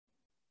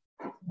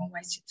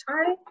won't waste your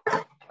time.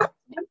 What are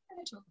we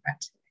going to talk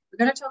about today?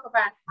 We're going to talk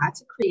about how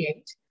to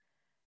create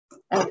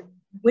a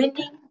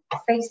winning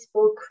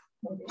Facebook,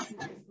 or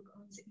Facebook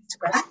owns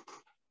Instagram,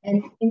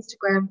 and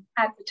Instagram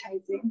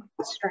advertising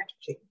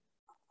strategy.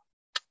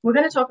 We're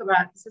going to talk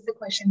about, this is the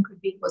question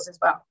could be was as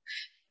well.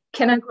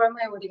 Can I grow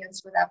my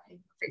audience without paying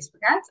for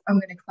Facebook ads? I'm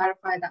going to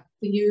clarify that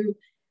for you.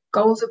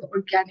 Goals of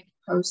organic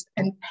posts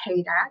and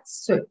paid ads.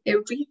 So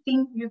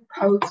everything you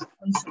post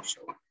on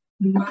social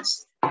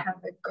must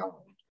have a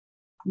goal.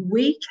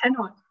 We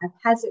cannot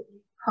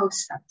haphazardly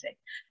post something.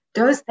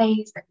 Those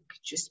days that you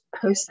could just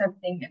post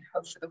something and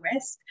hope for the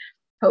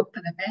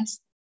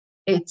best,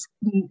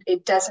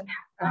 it doesn't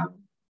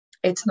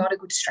it's not a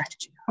good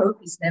strategy.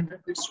 Hope is never a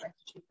good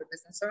strategy for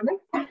business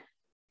owners.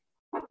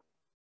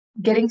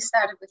 Getting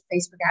started with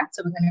Facebook ads.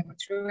 So we're going to go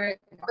through it.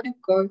 I'm going to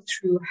go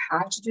through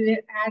how to do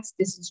the ads.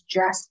 This is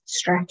just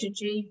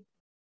strategy.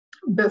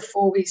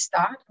 Before we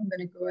start, I'm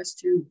going to go as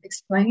to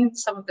explain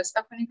some of the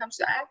stuff when it comes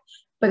to ads.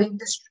 But in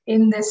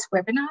this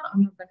webinar,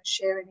 I'm not going to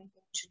share anything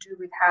to do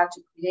with how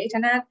to create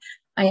an ad.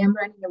 I am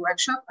running a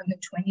workshop on the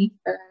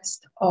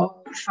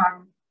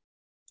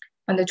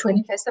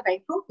 21st of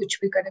April, which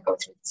we're going to go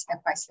through the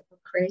step-by-step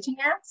of creating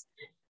ads.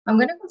 I'm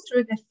going to go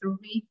through the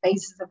 3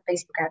 phases of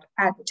Facebook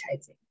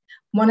advertising.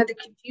 One of the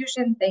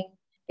confusion things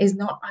is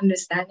not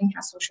understanding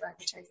how social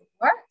advertising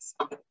works.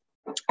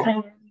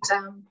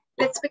 And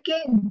let's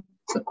begin.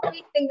 So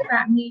quick thing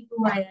about me,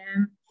 who I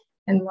am,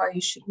 and why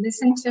you should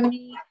listen to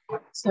me.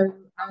 So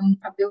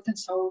I've built and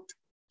sold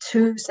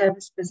 2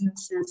 service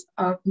businesses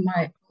of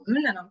my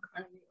own, and I'm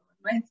currently on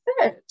my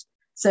 3rd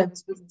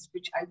service business,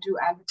 which I do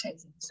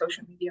advertising,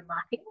 social media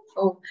marketing,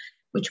 for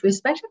which we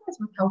specialize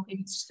with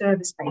helping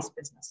service-based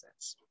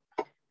businesses.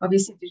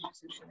 Obviously, digital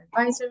social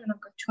advisor, and I've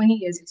got 20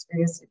 years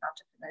experience in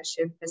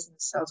entrepreneurship,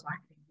 business, sales,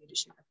 marketing,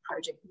 leadership, and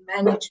project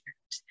management.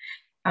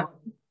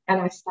 And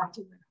I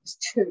started when I was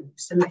 2,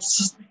 so let's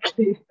just be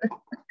clear.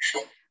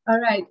 All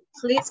right,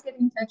 please get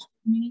in touch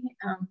with me.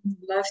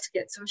 Love to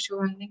get social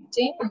on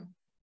LinkedIn.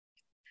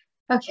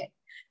 Okay,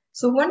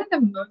 so one of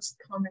the most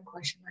common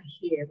questions I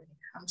hear when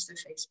it comes to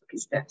Facebook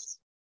is this,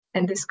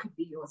 and this could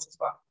be yours as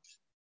well.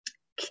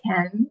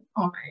 Can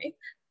I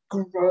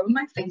grow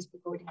my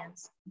Facebook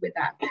audience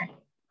without paying?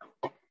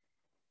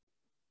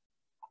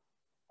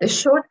 The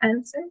short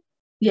answer,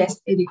 yes,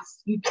 it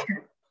is. You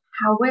can.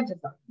 However,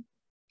 though,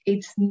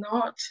 it's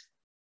not.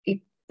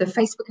 The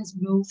Facebook has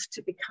moved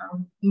to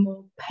become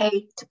more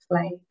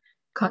pay-to-play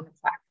kind of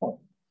platform.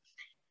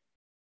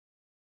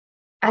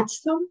 At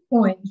some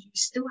point, you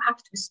still have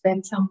to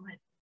spend some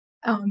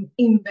money,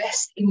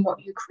 invest in what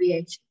you're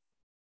creating,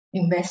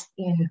 invest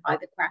in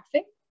either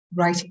graphic,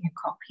 writing a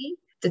copy,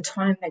 the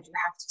time that you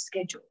have to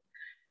schedule.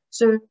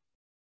 So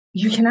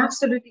you can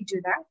absolutely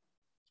do that.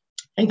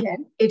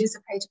 Again, it is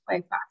a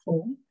pay-to-play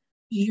platform.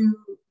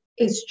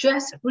 It's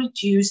just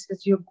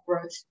reduces your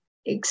growth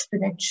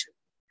exponentially.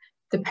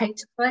 The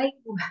pay-to-play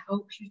will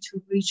help you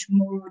to reach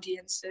more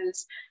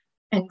audiences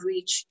and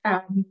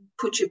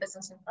put your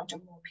business in front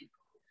of more people.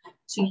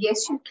 So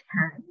yes, you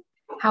can.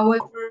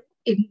 However,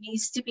 it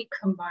needs to be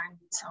combined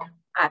with some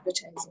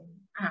advertising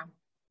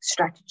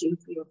strategy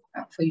for your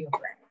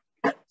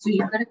brand. So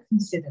you've got to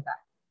consider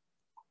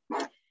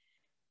that.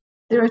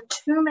 There are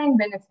 2 main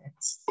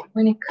benefits.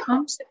 When it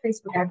comes to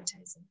Facebook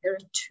advertising, there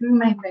are 2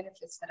 main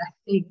benefits that I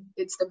think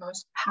it's the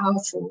most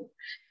powerful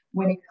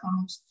when it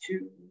comes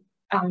to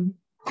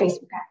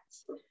Facebook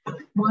ads.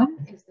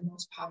 One is the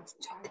most powerful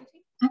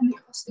targeting and the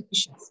cost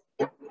efficiency.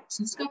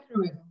 So let's go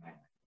through it.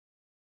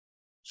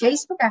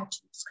 Facebook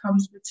ads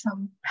comes with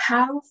some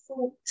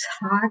powerful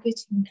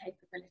targeting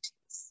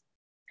capabilities.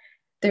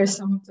 They're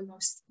some of the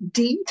most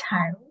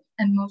detailed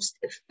and most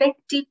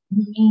effective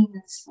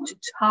means to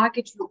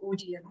target your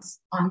audience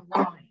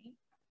online,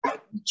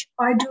 which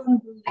I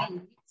don't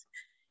believe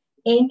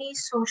any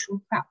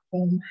social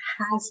platform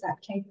has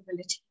that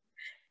capability.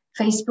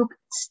 Facebook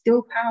is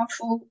still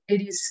powerful.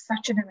 It is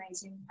such an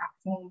amazing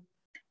platform.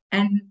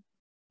 And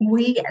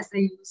we as a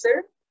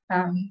user,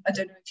 I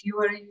don't know if you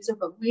are a user,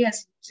 but we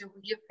as a user,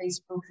 we give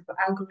Facebook, the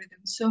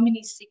algorithm, so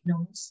many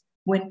signals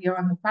when we are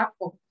on the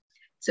platform.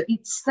 So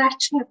it's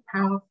such a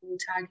powerful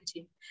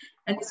targeting.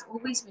 And it's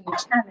always been a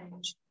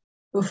challenge.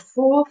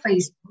 Before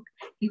Facebook,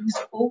 it was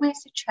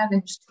always a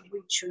challenge to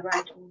reach the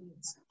right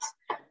audiences.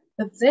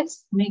 But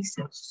this makes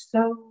it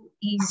so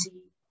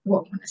easy.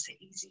 Well, when I say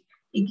easy,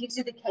 it gives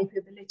you the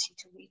capability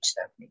to reach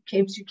them. It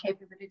gives you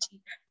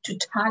capability to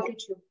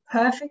target your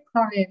perfect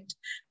client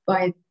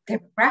by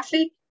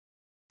demographic,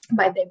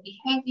 by their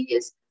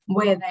behaviors,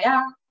 where they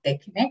are, their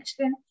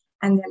connection,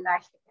 and their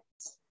life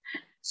events.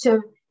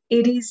 So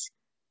it is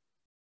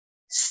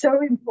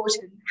so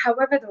important.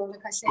 However, though,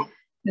 like I said,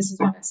 this is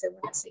what I say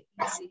when I say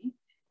easy,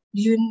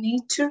 you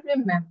need to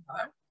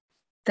remember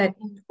that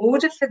in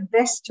order for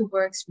this to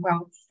work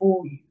well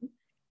for you,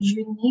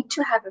 you need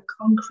to have a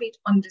concrete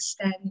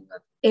understanding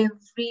of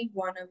every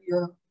one of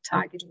your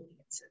target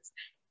audiences,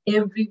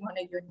 every one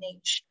of your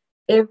niche,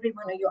 every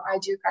one of your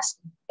ideal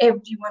customer,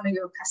 every one of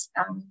your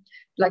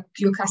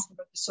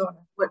customer persona,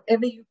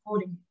 whatever you're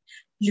calling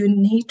it. you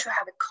need to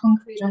have a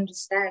concrete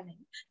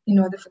understanding in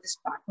order for this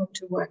platform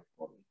to work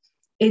for you.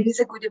 It is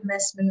a good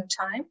investment of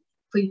time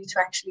for you to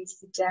actually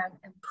sit down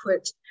and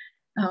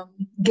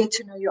get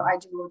to know your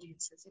ideal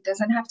audiences. It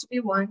doesn't have to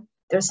be one.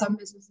 There are some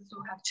businesses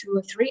who have 2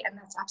 or 3, and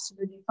that's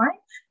absolutely fine.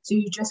 So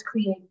you just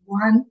create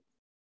one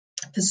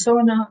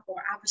persona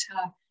or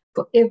avatar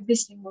for every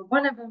single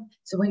one of them.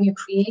 So when you're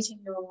creating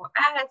your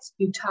ads,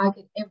 you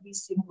target every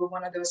single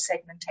one of those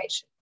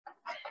segmentation.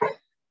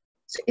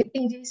 So it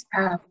is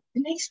powerful.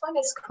 The next one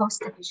is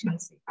cost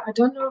efficiency. I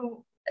don't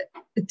know,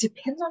 it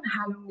depends on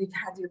how long you've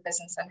had your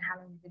business and how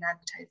long you've been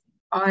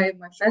advertising.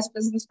 My first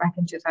business back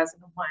in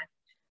 2001,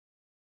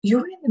 you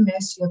were in the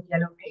mercy of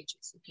yellow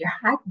pages. If you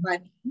had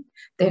money,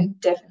 then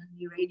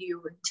definitely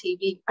radio and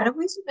TV.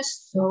 Otherwise, it was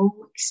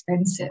so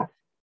expensive.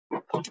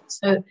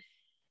 So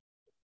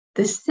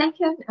the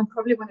second and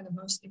probably one of the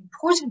most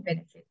important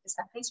benefits is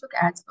that Facebook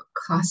ads are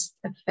cost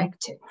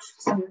effective.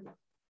 So,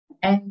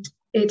 and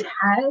it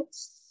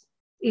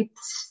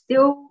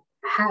still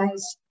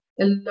has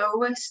the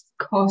lowest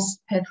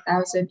cost per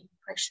 1,000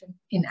 impression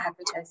in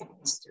advertising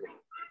history.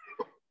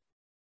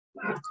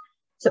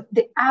 So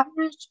the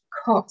average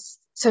cost,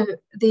 so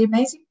the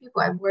amazing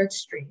people at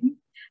WorkStream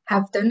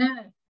have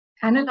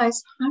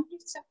analyzed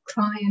hundreds of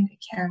client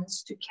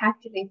accounts to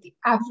calculate the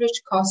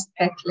average cost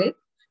per click,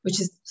 which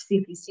is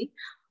CPC,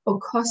 or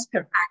cost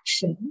per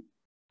action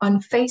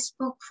on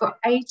Facebook for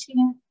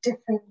 18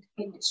 different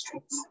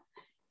industries.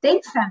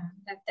 They found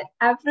that the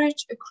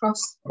average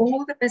across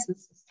all the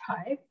businesses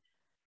type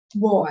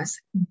was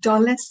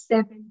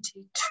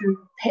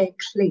 $1.72 per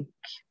click.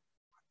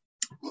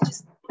 I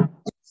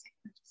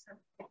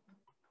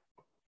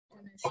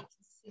don't know if you can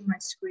see my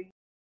screen.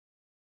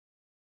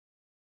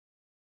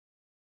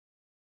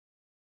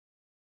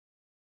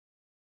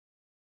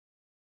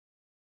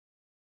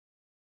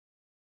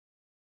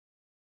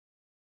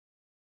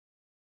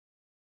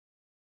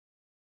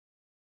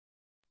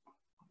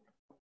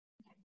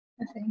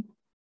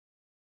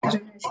 I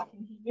don't know if you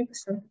can hear me,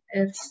 so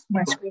if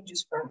my screen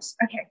just froze.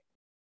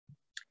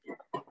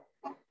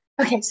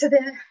 Okay, so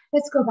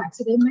let's go back.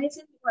 So the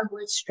amazing thing about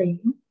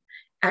WordStream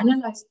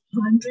analyzed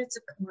hundreds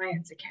of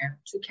clients'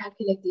 accounts to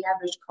calculate the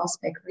average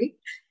cost per click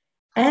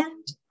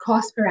and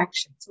cost per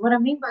action. So what I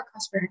mean by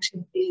cost per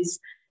action is,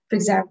 for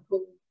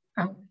example,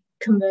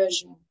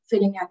 conversion,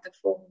 filling out the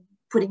form,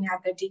 putting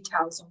out their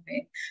details on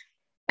there.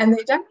 And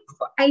they've done it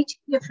for 18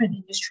 different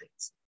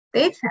industries.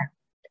 They found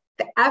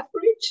the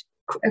average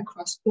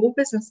across all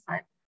business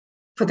type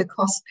for the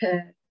cost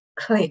per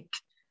click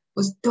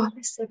was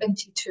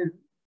 $1.72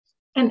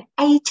 and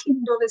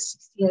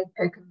 $18.68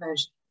 per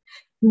conversion,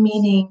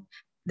 meaning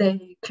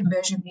the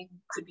conversion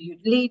could be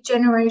lead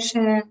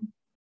generation,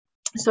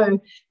 so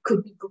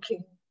could be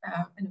booking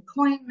an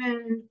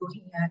appointment,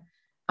 booking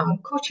a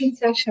coaching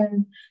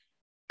session.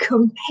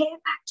 Compare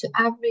that to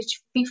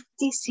average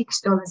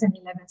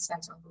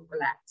 $56.11 on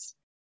Google Ads.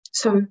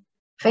 So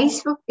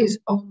Facebook is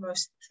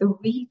almost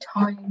 3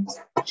 times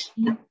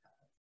cheaper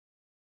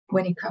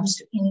when it comes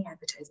to any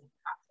advertising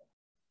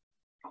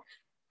platform.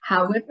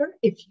 However,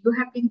 if you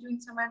have been doing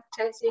some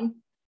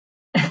advertising,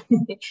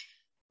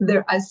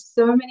 there are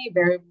so many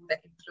variables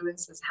that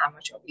influences how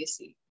much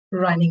obviously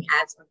running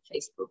ads on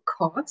Facebook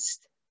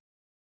cost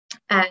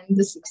and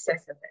the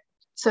success of it.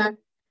 So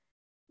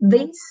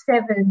these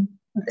 7,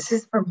 this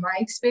is from my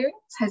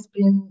experience, has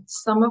been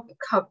some of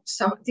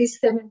these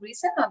 7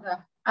 reasons are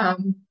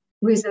the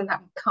reason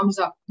that comes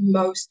up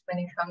most when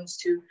it comes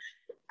to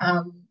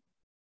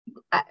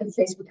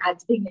Facebook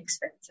ads being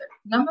expensive.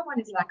 Number 1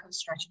 is lack of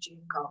strategy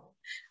and goal.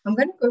 I'm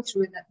going to go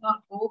through that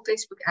not all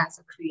Facebook ads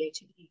are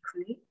created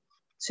equally.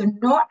 So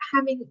not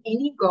having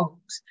any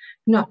goals,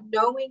 not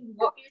knowing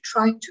what you're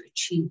trying to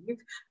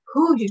achieve,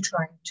 who you're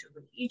trying to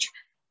reach,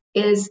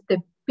 is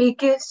the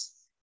biggest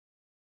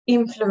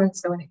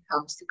influencer when it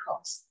comes to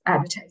cost,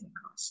 advertising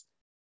cost.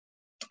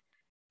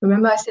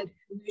 Remember I said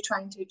who you're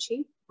trying to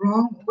achieve?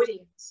 Wrong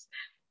audience.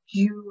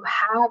 You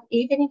have,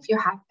 even if you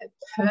have a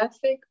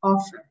perfect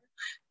offer,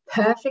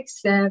 perfect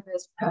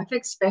service,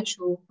 perfect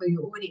special for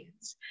your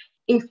audience,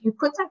 if you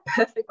put that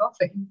perfect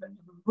offer in front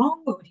of the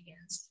wrong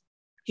audience,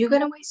 you're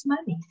going to waste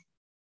money.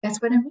 That's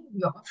what I mean.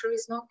 Your offer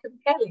is not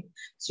compelling.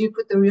 So you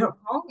put the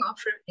wrong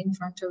offer in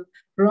front of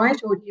the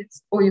right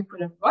audience, or you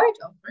put a right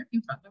offer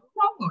in front of the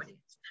wrong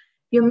audience.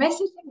 Your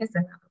messaging is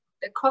another one.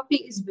 The copy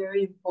is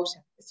very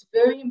important. It's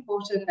very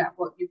important that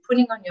what you're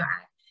putting on your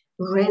ad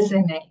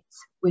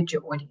resonates with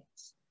your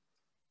audience.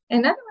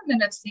 Another one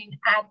that I've seen,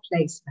 ad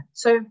placement.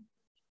 So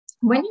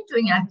when you're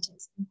doing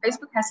advertising,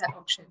 Facebook has that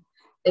option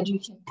that you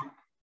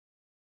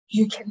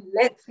can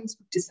let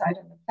Facebook decide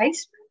on the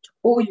placement,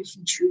 or you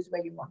can choose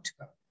where you want to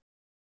go.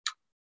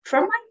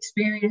 From my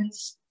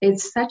experience,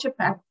 it's such a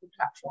powerful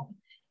platform.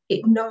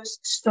 It knows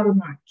so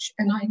much,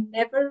 and I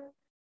never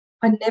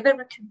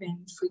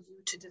recommend for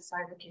you to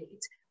decide, okay,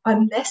 it's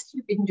unless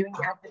you've been doing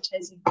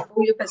advertising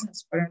for your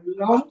business for a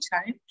long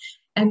time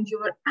and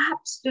you're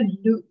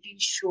absolutely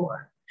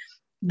sure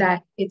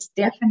that it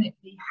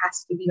definitely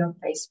has to be on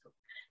Facebook.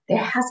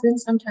 There has been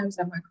sometimes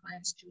that my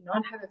clients do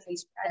not have a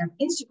Facebook,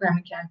 Instagram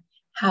account,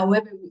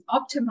 However, we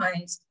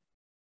optimize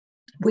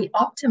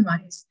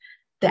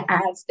the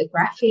ads, the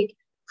graphic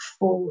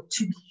to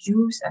be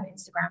used on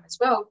Instagram as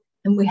well.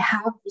 And we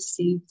have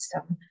received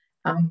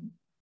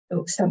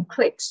some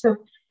clicks.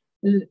 So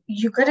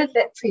you got to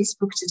let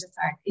Facebook to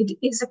decide. It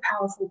is a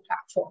powerful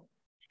platform.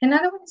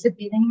 Another one is a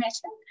bidding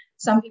method.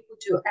 Some people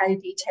do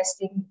A/B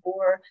testing,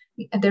 or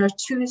there are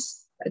two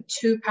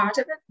parts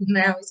of it.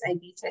 Now is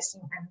A/B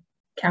testing and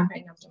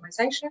campaign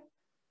optimization.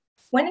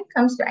 When it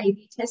comes to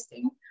A/B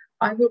testing,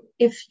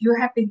 if you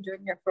have been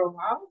doing it for a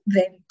while,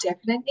 then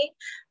definitely.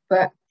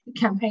 But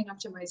campaign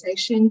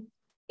optimization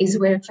is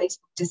where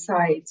Facebook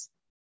decides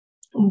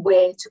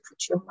where to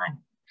put your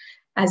money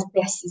as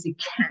best as it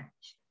can.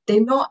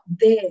 They're not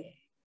there.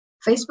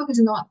 Facebook is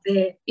not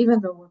there, even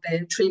though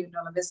they're $1 trillion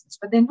business,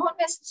 but they're not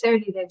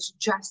necessarily there to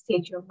just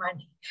take your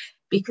money.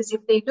 Because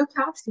if they look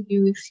after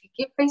you, if you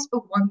give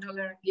Facebook $1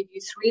 and give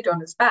you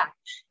 $3 back,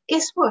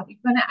 guess what?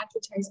 You're going to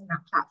advertise on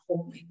that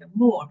platform even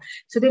more.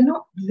 So they're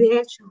not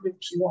there to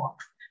rip you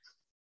off.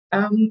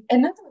 Another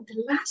one,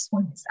 the last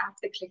one is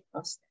after-click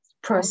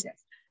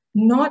process.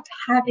 Not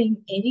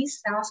having any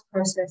sales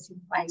process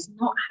in place,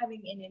 not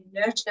having any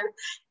nurture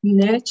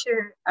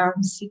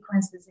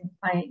sequences in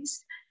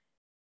place,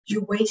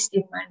 you're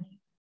wasting money,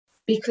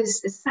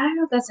 because the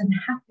sale doesn't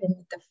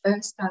happen the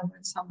first time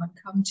when someone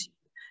comes to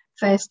you,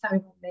 first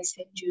time when they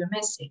send you a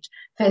message,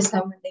 first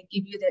time when they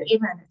give you their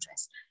email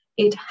address.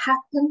 It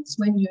happens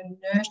when you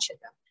nurture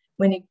them,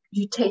 when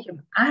you take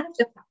them out of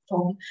the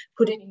platform,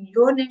 put it in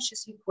your nurture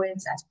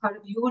sequence as part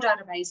of your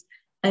database,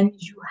 and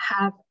you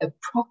have a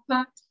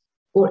proper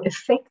or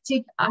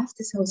effective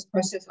after-sales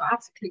process or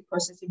after-click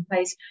process in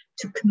place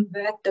to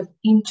convert them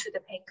into the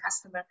paying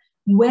customer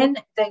when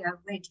they are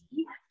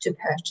ready to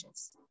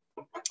purchase.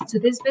 So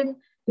there's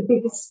been the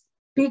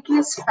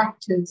biggest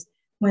factors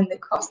when the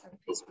cost of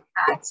Facebook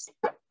ads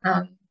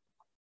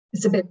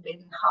is a bit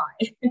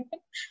high.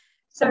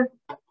 So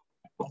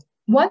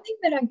one thing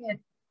that I get,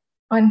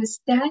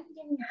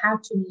 understanding how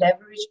to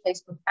leverage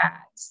Facebook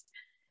ads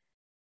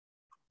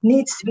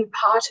needs to be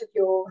part of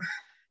your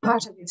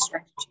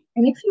strategy.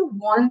 And if you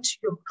want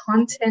your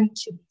content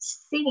to be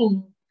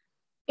seen,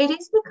 it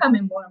is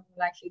becoming more and more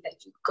likely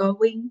that you're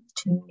going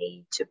to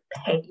need to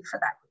pay for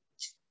that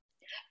reach.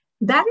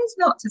 That is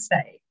not to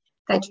say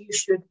that you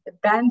should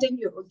abandon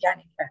your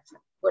organic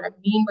effort. What I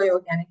mean by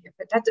organic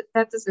effort,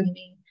 that doesn't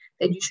mean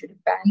that you should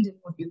abandon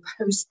what you're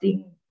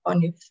posting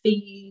on your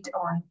feed,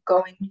 on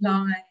going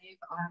live,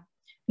 on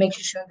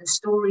making sure the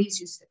stories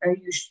you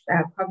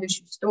publish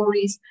your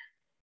stories.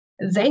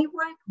 They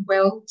work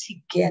well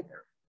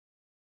together.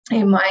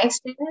 In my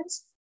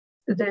experience,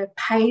 the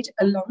paid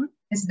alone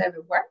has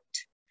never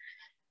worked.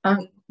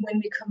 When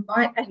we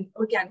combine, and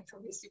organic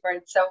obviously by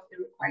itself, it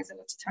requires a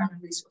lot of time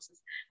and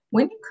resources.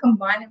 When you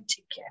combine them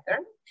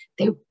together,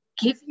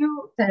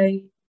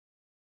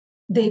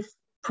 they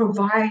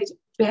provide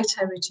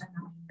better return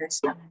on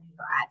investment on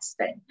your ad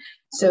spend.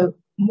 So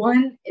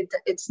one,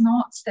 it's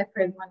not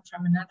separate one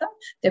from another.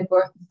 They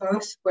both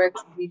work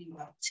really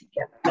well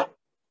together.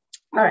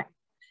 All right,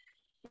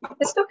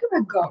 let's talk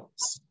about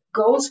goals.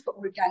 Goals for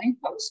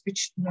organic posts,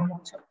 which no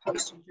matter what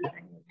post you do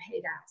and your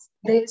paid ads.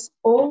 There's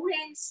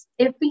always,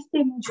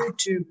 everything you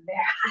do,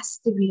 there has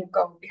to be a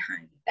goal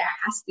behind it. There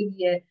has to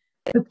be an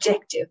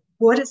objective.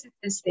 What is it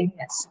this thing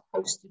that's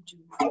supposed to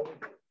do for you?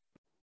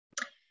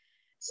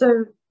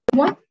 So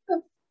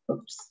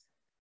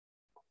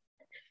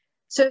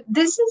So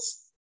this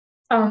is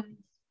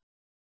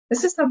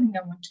something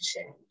I want to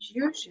share.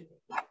 Usually,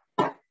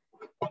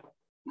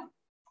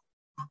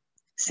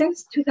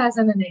 since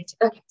 2008,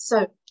 okay,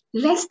 so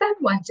less than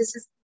one, this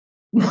is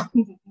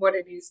what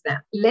it is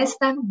now. Less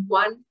than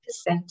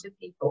 1% of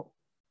people,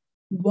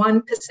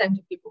 1%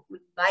 of people who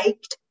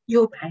liked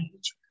your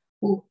page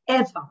will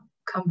ever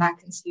come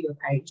back and see your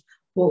page,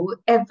 or will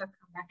ever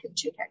come back and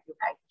check out your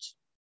page.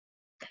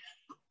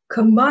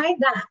 Combine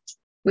that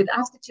with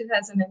after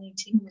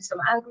 2018, with some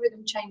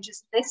algorithm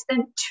changes, less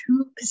than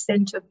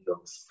 2% of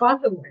your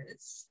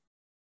followers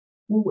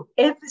will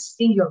ever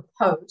see your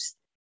post.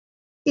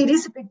 It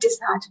is a bit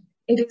disheartening.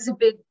 It is a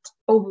bit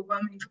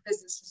overwhelming for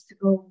businesses to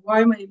go,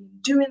 why am I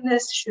even doing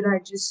this? Should I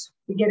just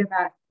forget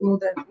about all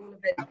of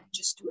it and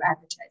just do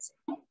advertising?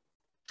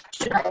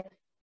 Should I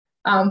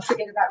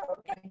forget about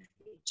organic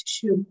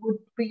reach? Would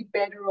be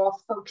better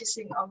off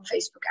focusing on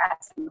Facebook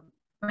ads?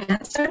 My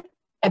answer,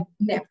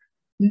 never.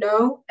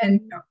 No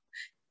and no.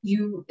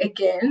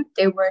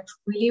 They work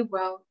really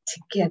well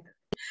together.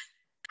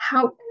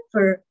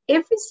 However,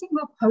 every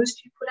single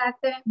post you put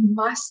out there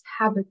must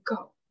have a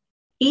goal,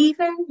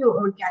 even your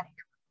organic.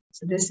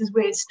 So this is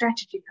where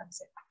strategy comes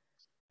in.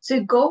 So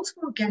goals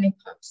for organic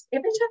posts.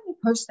 Every time you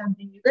post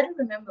something, you've got to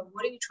remember,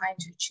 what are you trying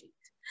to achieve?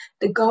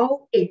 The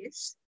goal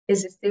is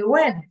this the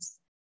awareness?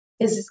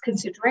 Is this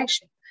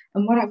consideration?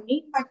 And what I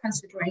mean by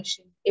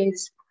consideration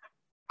is,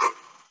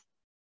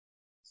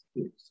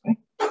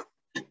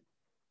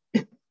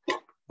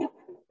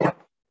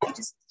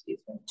 just excuse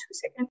me 2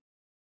 seconds.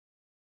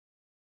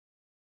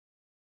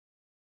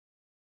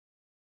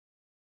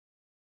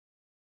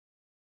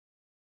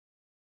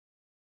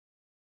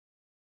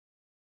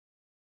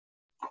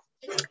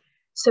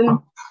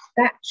 So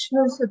that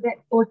shows that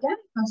organic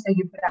post that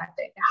you put out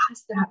there, it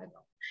has to have a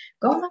goal.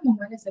 Goal number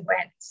one is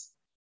awareness.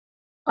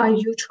 Are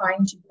you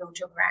trying to build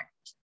your brand?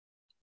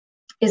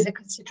 Is a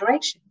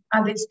consideration.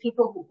 Are there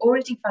people who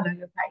already follow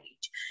your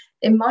page?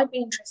 They might be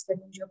interested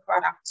in your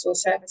products or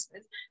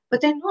services,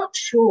 but they're not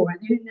sure.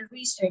 They're in the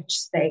research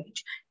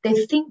stage.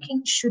 They're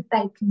thinking, should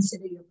they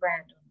consider your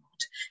brand or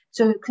not?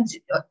 So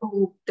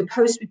the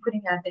post we're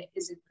putting out there,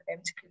 is it for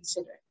them to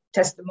consider?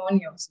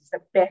 Testimonials is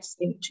the best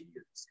thing to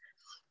use.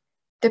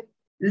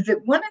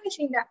 One of the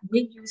things that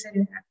we use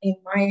in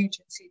my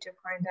agency to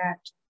find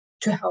out,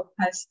 to help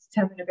us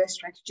determine the best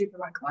strategy for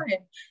my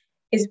client,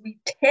 is we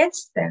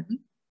test them,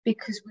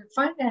 because we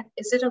find out,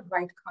 is it a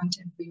right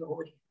content for your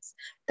audience?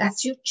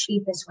 That's your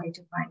cheapest way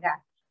to find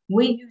out.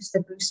 We use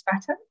the boost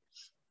button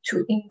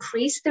to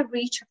increase the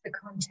reach of the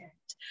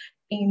content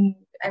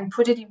and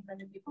put it in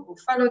front of people who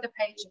follow the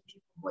page and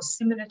people who are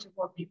similar to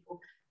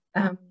people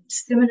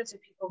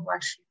who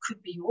actually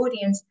could be your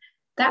audience.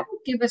 That will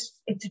give us,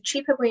 it's a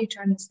cheaper way to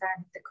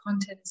understand if the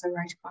content is the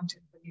right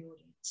content for the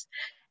audience.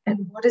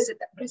 And what is it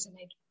that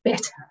resonates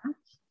better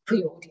for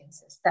your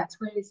audiences? That's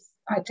where it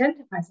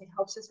identifies. It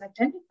helps us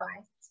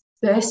identify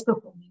best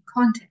performing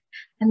content.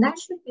 And that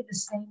should be the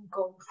same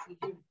goal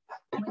for you.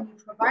 When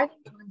you're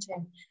providing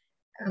content,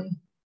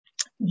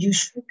 you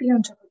should be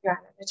on top of your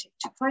analytics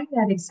to find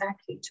out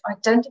exactly, to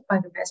identify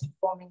the best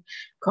performing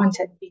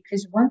content.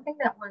 Because one thing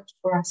that works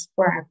for us,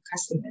 for our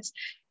customers,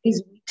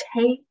 is we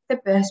take the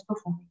best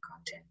performing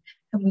content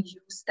and we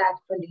use that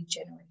for lead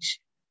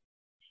generation.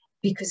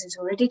 Because it's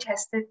already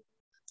tested,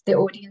 the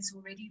audience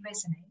already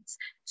resonates.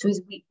 So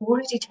we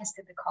already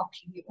tested the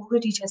copy, we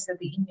already tested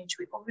the image,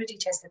 we already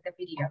tested the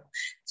video.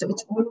 So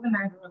it's all a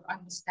matter of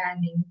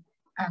understanding,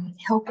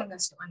 helping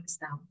us to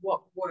understand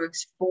what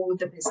works for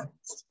the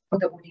business, for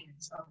the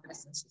audience of the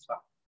business as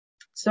well.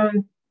 So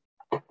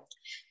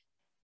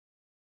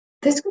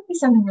this could be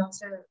something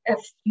else. If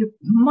you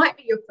might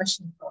be your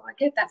question, well, I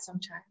get that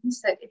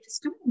sometimes, that if it's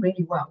doing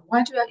really well,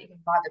 why do I even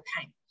bother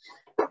paying?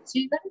 So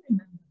you've got to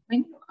remember,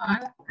 when you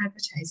are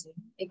advertising,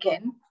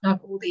 again,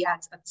 not all the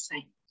ads are the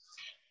same.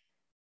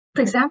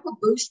 For example,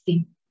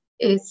 boosting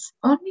is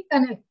only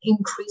going to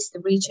increase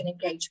the reach and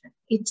engagement.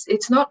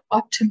 It's not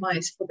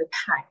optimized for the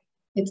pay.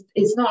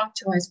 It's not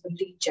optimized for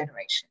lead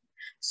generation.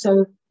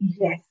 So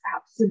yes,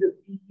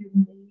 absolutely, you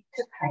need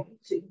to pay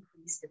to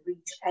increase the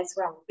reach as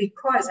well.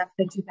 Because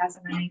after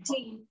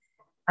 2018,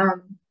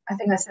 I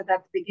think I said that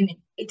at the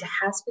beginning, it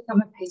has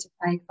become a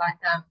pay-to-play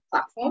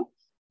platform,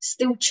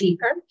 still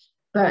cheaper.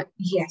 But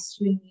yes,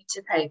 you need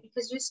to pay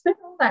because you spend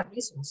all that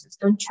resources.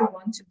 Don't you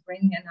want to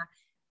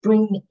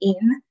bring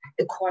in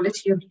the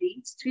quality of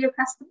leads to your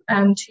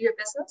customer, to your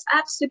business?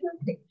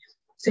 Absolutely.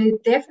 So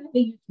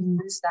definitely you can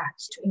use that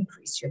to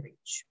increase your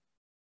reach.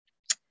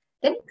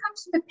 Then it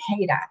comes to the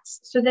paid ads.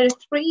 So there are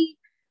 3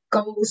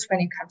 goals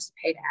when it comes to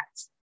paid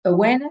ads: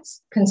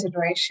 awareness,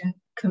 consideration,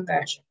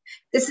 conversion.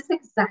 This is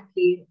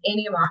exactly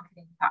any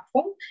marketing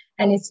platform,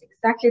 and it's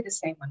exactly the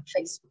same on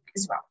Facebook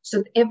as well.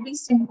 So every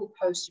single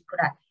post you put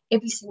out,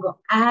 every single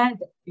ad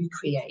that you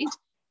create,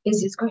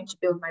 is this going to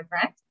build my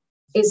brand?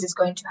 Is this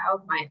going to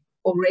help my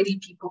already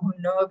people who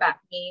know about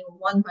me, who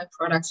want my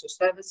products or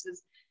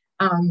services,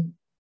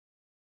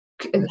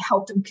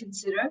 help them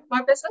consider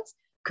my business?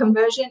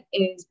 Conversion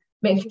is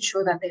making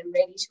sure that they're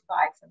ready to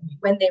buy from me.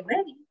 When they're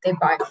ready, they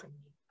buy from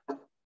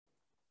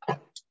me.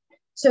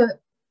 So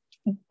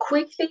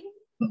quickly,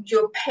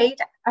 your paid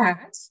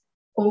ads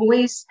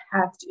always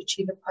have to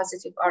achieve a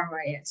positive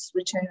ROIS,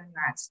 return on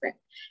ad spend.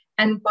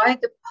 And by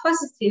the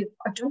positive,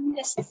 I don't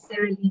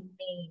necessarily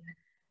mean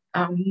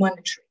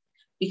monetary,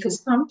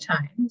 because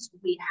sometimes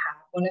we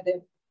have one of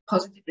the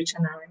positive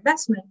return on our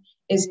investment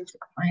is if the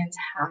clients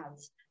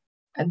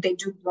have, they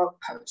do blog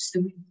posts.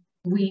 So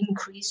we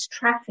increase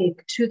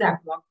traffic to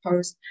that blog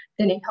post,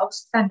 then it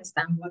helps us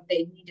understand what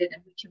they needed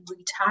and we can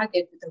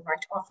retarget with the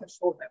right offer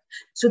for them.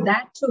 So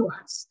that to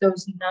us,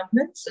 those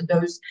numbers,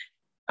 those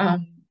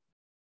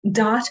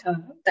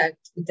data that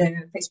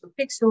the Facebook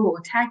Pixel or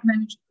Tag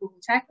Manager, Google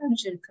Tag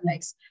Manager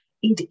collects,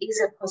 it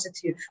is a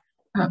positive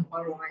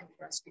ROI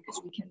for us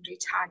because we can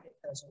retarget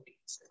those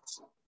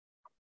audiences.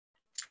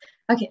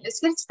 Okay, let's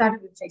get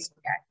started with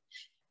Facebook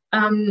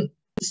ad.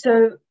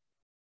 So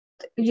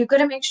you've got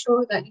to make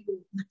sure that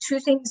the 2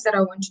 things that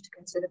I want you to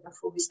consider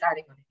before we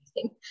starting on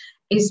anything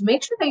is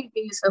make sure that you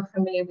get yourself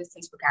familiar with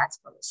Facebook ads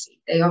policy.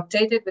 They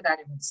update it without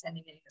even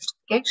sending any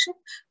notification,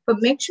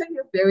 but make sure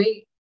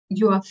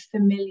you are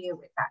familiar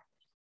with that.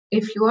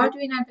 If you are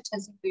doing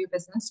advertising for your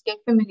business, get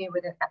familiar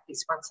with it at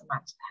least once a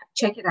month.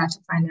 Check it out to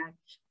find out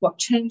what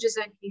changes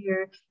are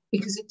here,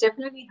 because it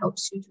definitely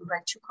helps you to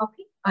write your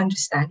copy,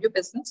 understand your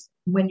business.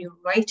 When you're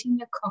writing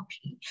your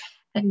copy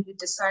and you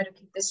decide,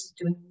 okay, this is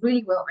doing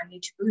really well, I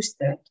need to boost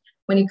it.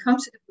 When it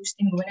comes to the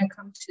boosting, when it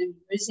comes to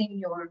using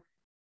your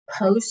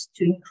post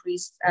to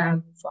increase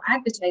for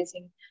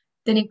advertising,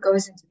 then it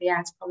goes into the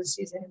ads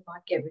policies and it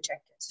might get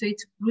rejected. So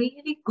it's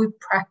really good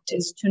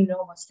practice to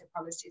know what their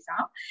policies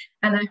are.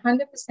 And I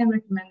 100%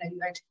 recommend that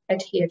you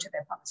adhere to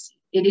their policy.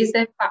 It is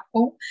their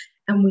platform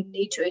and we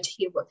need to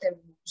adhere what's their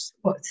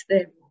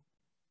rules.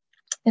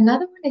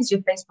 Another one is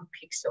your Facebook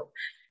pixel.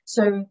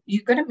 So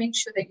you've got to make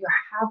sure that you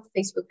have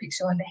Facebook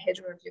pixel on the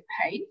header of your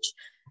page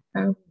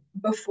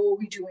before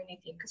we do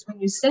anything. Because when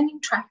you're sending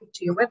traffic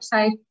to your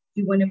website,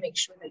 you want to make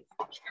sure that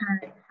you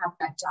can have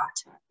that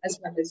data as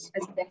well as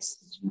best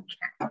as you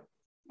can.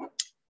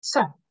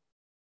 So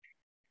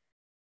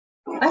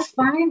I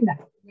find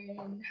that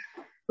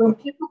when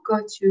people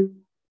go to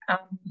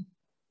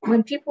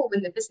when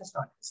the business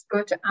owners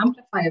go to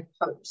amplify a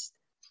post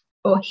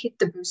or hit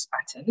the boost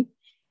button,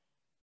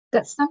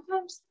 that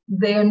sometimes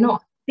they're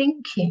not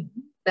thinking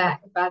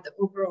about the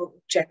overall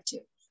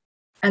objective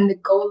and the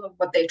goal of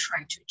what they're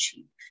trying to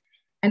achieve.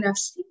 And I've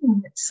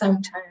seen that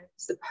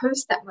sometimes the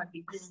post that might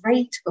be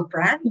great for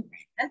brand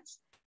awareness,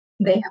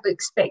 they have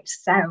expect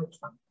sales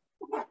from.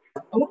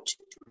 I want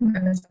you to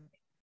remember something.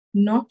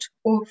 Not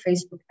all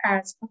Facebook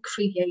ads are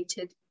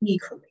created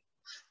equally.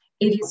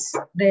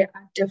 They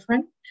are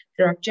different.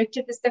 Their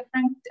objective is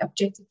different. The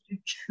objective you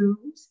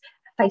choose,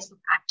 Facebook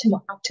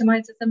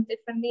optimizes them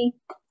differently.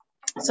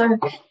 So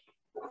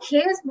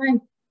here's my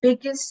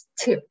biggest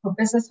tip for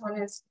business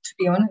owners, to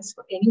be honest,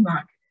 for any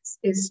marketers,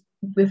 is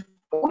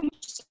before you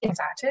get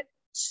started,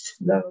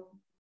 slow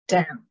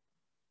down.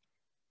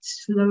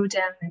 Slow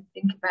down and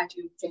think about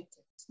your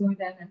objective. Slow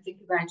down and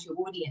think about your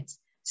audience.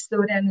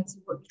 Slow down and see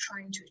what you're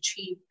trying to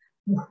achieve,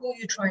 who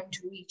you're trying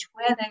to reach,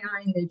 where they are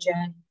in their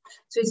journey.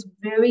 So it's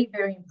very,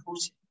 very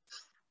important.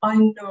 I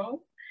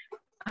know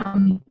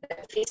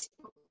that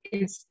Facebook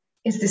is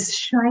this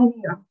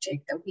shiny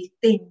object that we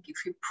think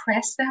if you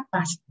press that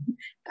button,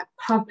 that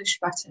publish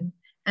button,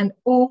 and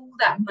all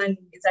that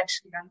money is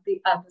actually on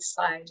the other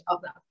side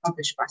of that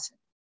publish button.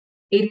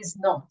 It is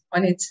not.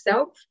 On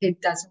itself, it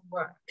doesn't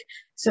work.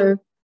 So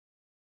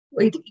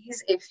it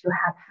is if you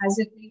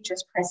haphazardly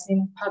just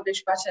pressing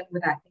publish button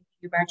without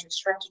thinking about your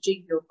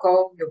strategy, your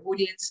goal, your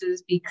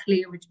audiences, be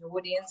clear with your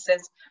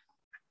audiences,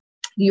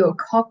 your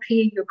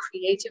copy, your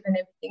creative, and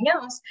everything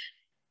else,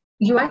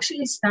 you're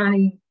actually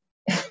starting.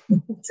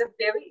 It's a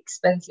very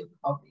expensive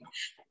hobby.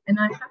 And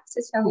I have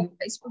to tell you,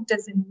 Facebook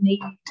doesn't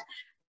need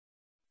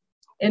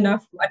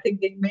enough. I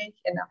think they make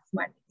enough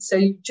money. So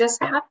you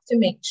just have to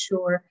make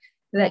sure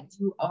that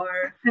you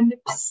are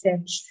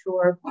 100%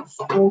 sure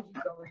before you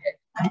go ahead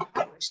and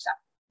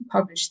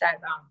publish that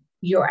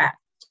your ad.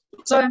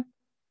 So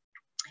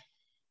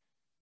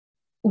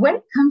when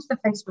it comes to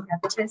Facebook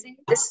advertising,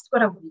 this is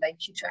what I would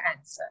like you to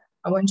answer.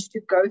 I want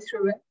you to go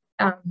through it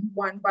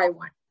one by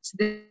one. So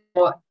this is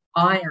what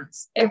I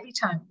ask every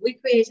time we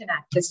create an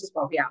ad. This is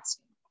what we ask.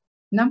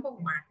 Number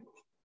one,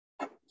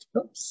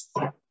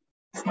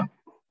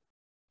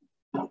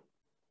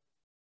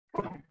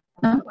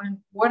 Number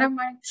one, what am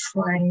I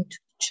trying to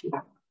achieve?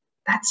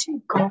 That's your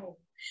goal.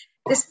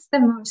 This is the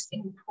most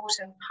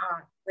important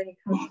part when it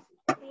comes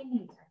to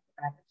any type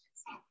of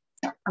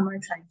advertising. Am I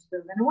trying to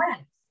build an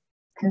awareness,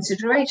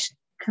 consideration,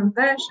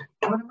 conversion?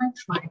 What am I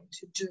trying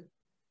to do?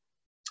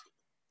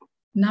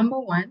 Number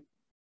one,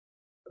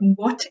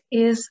 what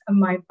is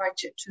my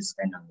budget to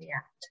spend on the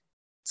ad?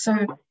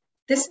 So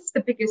this is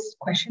the biggest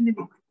question, and it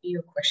could be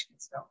your question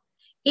as well.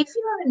 If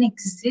you are an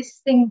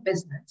existing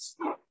business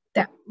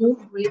that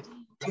already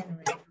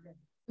generates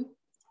revenue,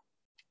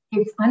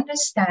 it's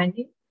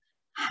understanding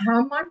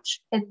how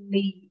much and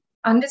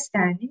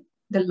understanding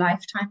the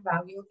lifetime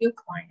value of your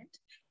client.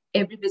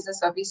 Every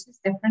business obviously is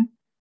different.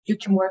 You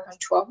can work on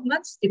 12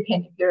 months,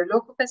 depending if you're a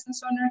local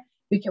business owner,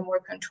 you can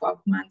work on 12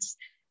 months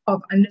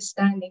of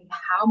understanding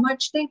how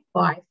much they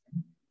buy from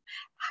you,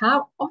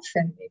 how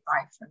often they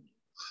buy from you.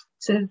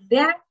 So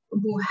that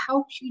will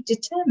help you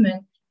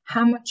determine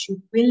how much you're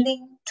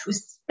willing to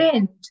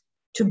spend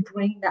to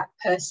bring that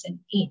person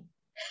in.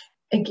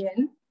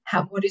 Again,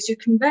 what is your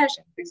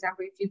conversion? For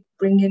example, if you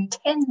bring in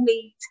 10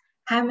 leads,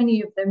 how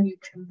many of them you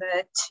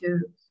convert to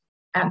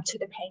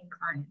the paying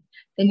client?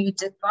 Then you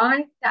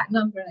divide that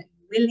number that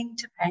you're willing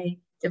to pay,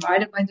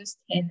 divide it by those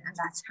 10, and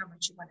that's how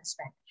much you want to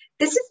spend.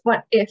 This is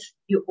what if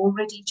you're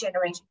already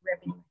generating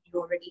revenue, you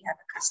already have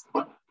a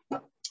customer.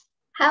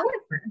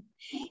 However,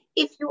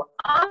 if you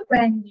are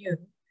brand new,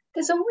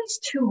 there's always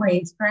two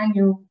ways, brand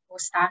new or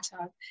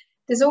startup,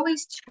 there's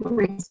always two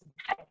ways to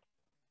pay.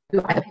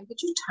 You either pay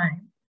with your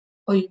time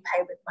or you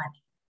pay with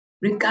money.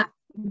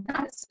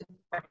 Regardless of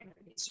what it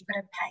is, you're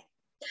going to pay.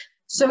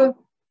 So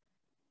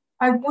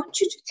I want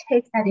you to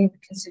take that into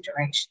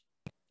consideration.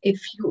 If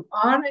you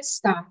are a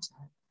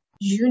startup,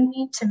 you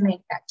need to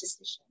make that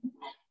decision.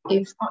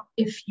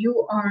 If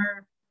you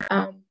are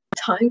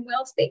time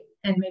wealthy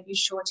and maybe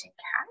short in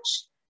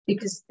cash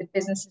because the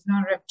business is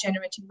not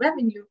generating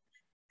revenue,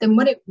 then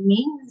what it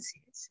means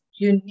is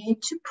you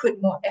need to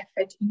put more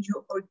effort in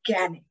your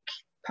organic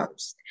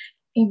post,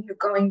 in your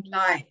going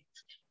live,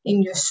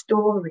 in your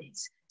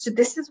stories. So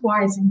this is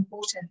why it's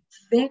important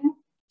then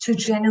to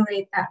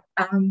generate that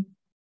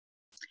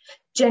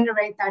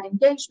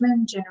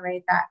engagement,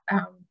 generate that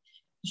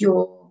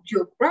your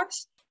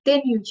growth.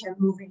 Then you can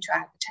move into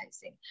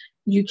advertising.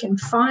 You can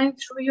find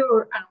through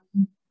your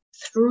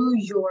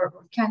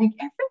organic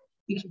effort,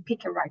 you can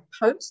pick a right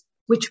post,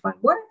 which one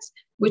works,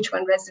 which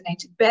one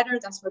resonated better.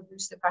 That's what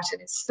Boost the Button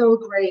is so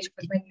great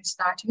for when you're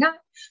starting out.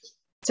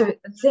 So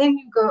then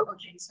you go,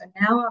 okay, so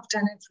now I've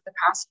done it for the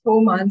past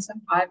 4 months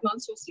and 5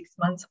 months or 6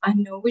 months. I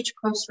know which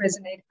posts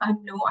resonate. I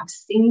know I've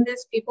seen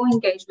this. People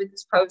engage with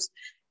this post.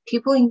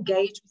 People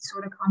engage with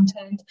sort of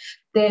content.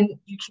 Then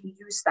you can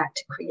use that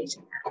to create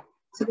an ad.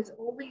 So there's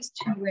always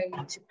 2 ways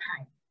to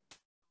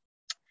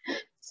pay.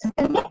 So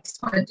the next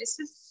one, this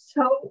is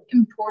so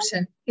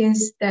important,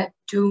 is that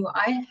do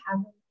I have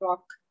a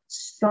rock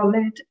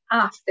solid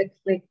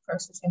after-click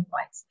process in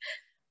place?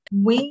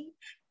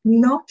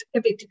 Not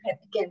every, depend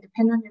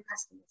on your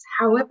customers.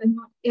 However,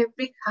 not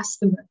every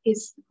customer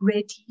is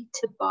ready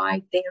to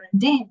buy there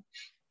and then.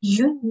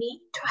 You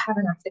need to have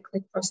an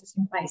after-click process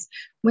in place.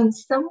 When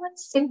someone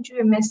sends you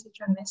a message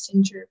on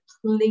Messenger,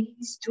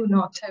 please do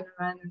not turn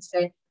around and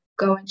say,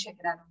 go and check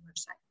it out on the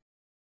website.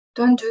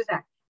 Don't do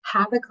that.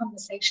 Have a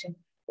conversation.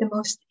 The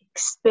most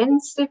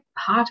expensive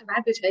part of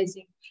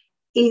advertising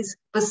is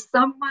for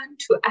someone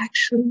to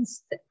actually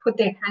put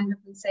their hand up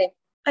and say,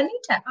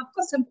 Anita, I've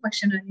got some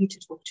question I need to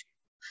talk to you.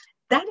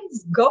 That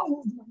is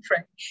gold, my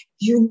friend.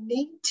 You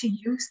need to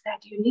use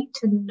that. You need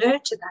to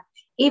nurture that.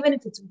 Even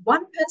if it's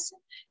 1 person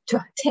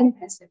to 10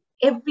 person,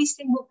 every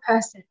single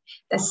person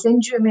that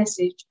sends you a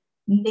message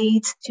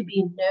needs to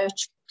be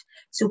nurtured.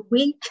 So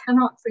we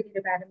cannot forget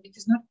about them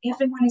because not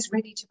everyone is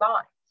ready to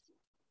buy.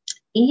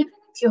 Even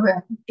if you're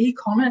an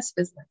e-commerce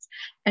business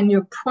and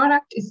your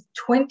product is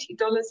 $20,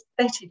 $30,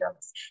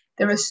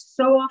 there are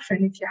so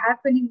often, if you have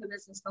been in the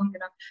business long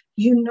enough,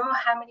 you know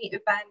how many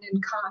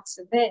abandoned carts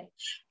are there.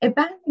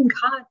 Abandoned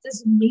cart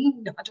doesn't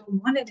mean I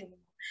don't want it anymore.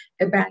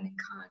 Abandoned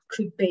cart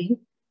could be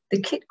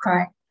the kid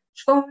crying,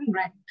 phone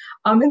rang,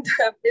 I'm in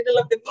the middle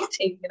of the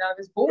meeting and I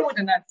was bored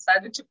and I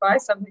decided to buy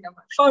something on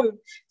my phone.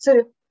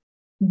 So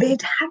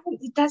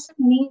it doesn't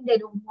mean they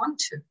don't want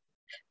to.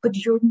 But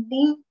you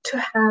need to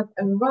have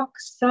a rock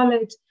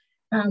solid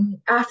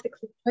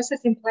after-click process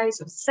in place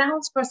or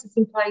sales process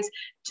in place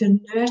to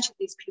nurture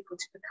these people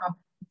to become,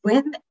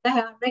 when they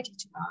are ready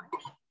to buy,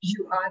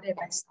 you are their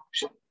best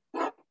option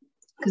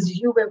because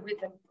you were with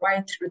them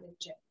right through the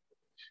journey.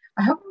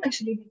 I hope I'm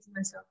actually making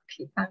myself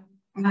clear.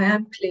 I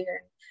am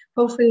clear.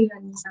 Hopefully you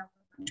understand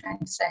what I'm trying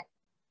to say.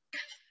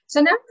 So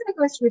now I'm going to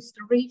go through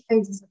 3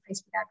 phases of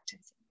Facebook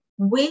advertising.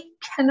 We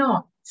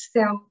cannot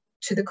sell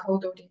to the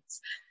cold audience.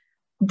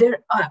 There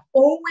are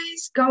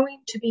always going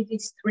to be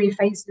these 3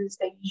 phases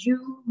that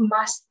you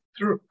must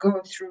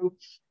go through,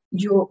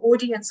 your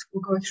audience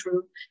will go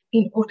through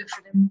in order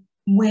for them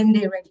when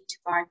they're ready to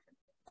buy from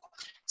you.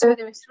 So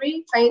there are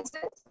 3 phases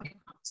when it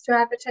comes to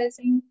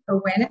advertising: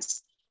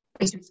 awareness,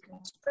 basic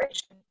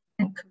consideration,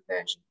 and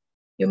conversion.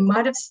 You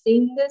might have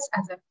seen this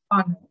as a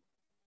funnel,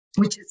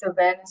 which is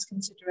awareness,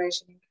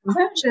 consideration, and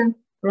conversion,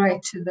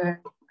 right to the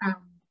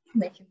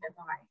making the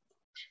buy.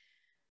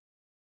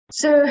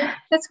 So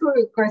let's go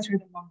through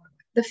them one by one.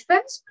 The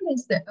first one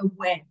is the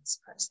awareness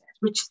process,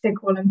 which they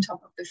call on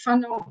top of the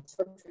funnel.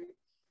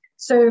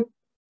 So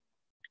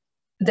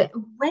the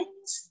awareness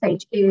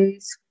stage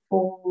is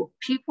for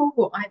people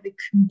who are either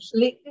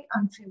completely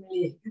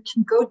unfamiliar. You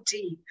can go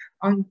deep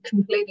on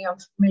completely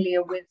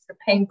unfamiliar with the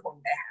pain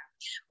point they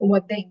have or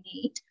what they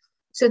need.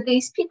 So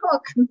these people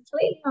are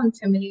completely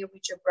unfamiliar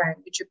with your brand,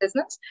 with your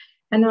business,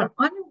 and are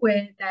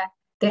unaware that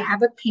they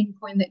have a pain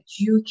point that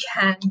you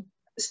can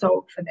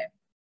solve for them.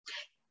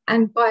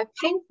 And by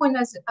pain point,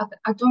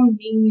 I don't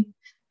mean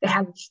they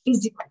have a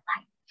physical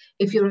pain.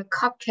 If you're a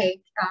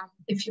cupcake,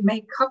 if you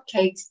make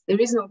cupcakes, there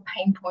is no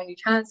pain point. You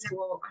can't say,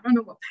 well, I don't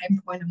know what pain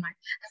point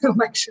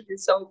I'm actually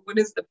solving. What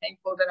is the pain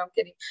point that I'm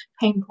getting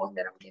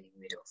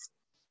rid of?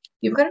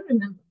 You've got to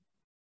remember,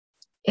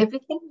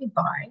 everything you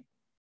buy,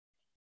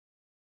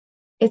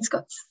 it's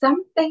got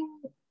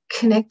something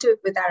connected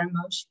with our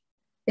emotion.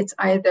 It's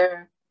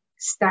either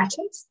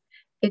status,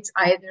 it's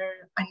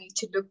either I need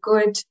to look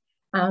good.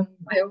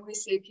 I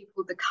always say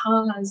people, the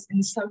cars,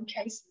 in some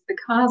cases, the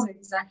cars are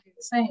exactly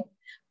the same,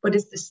 but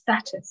it's the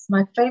status.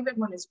 My favorite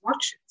one is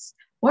watches.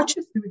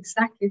 Watches do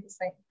exactly the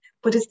same,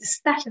 but it's the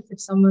status if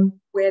someone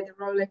wear the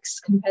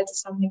Rolex compared to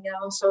something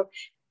else. So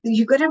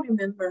you got to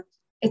remember,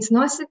 it's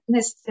not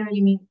necessarily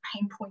mean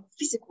pain point,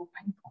 physical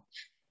pain point.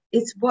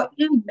 It's what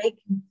you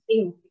make them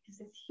feel,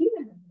 because it's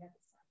human on the other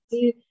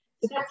side.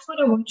 So that's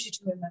what I want you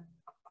to remember.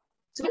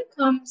 So when it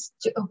comes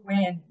to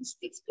awareness,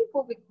 these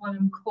people, we call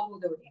them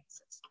cold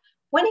audiences.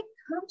 When it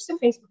comes to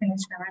Facebook and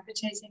Instagram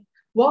advertising,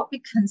 what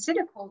we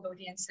consider cold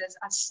audiences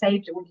are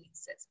saved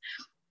audiences.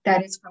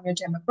 That is from your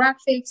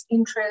demographics,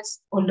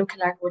 interests, or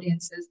lookalike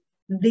audiences.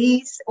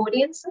 These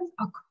audiences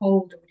are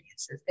cold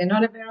audiences. They're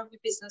not aware of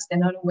your business. They're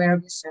not aware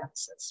of your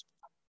services.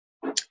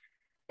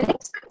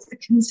 Next comes the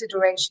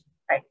consideration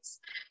phase.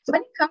 So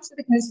when it comes to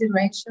the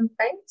consideration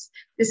phase,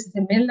 this is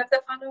the middle of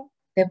the funnel.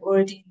 They've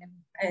already,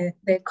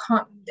 they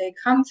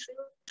come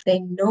through. They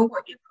know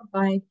what you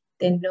provide.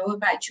 They know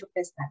about your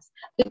business.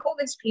 We call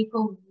these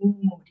people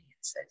warm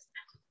audiences.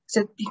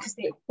 So because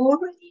they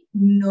already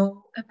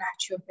know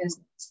about your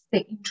business, they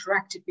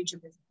interacted with your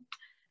business.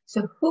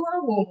 So who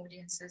are warm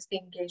audiences? They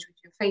engage with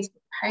your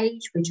Facebook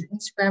page, with your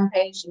Instagram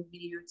page, your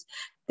videos.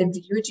 They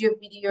viewed your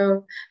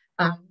video.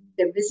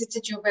 They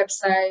visited your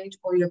website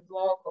or your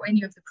blog or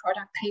any of the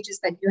product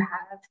pages that you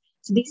have.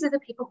 So these are the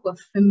people who are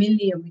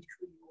familiar with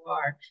who you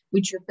are,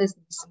 with your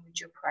business and with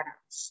your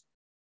products.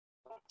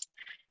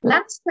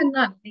 Last but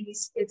not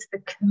least, it's the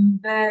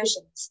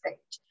conversion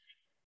stage.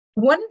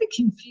 One of the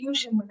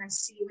confusion when I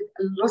see with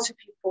a lot of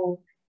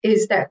people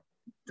is that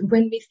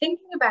when we're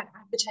thinking about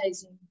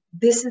advertising,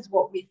 this is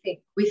what we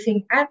think. We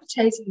think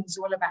advertising is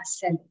all about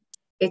selling.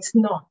 It's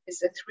not. It's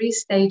the 3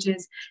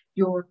 stages.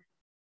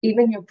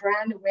 Even your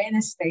brand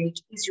awareness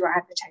stage is your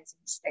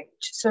advertising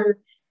stage. So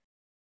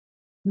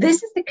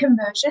this is the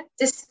conversion.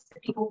 This is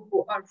the people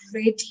who are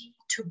ready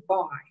to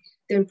buy.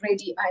 They're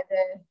ready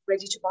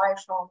to buy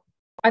from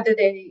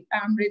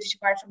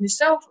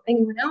yourself or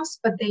anyone else,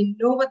 but they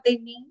know what they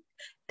need.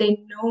 They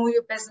know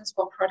your business,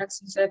 what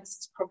products and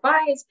services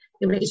provides.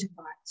 They're ready to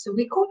buy. So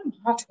we call them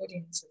hot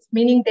audiences,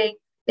 meaning they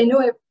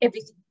know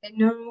everything. They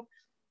know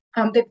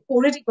they've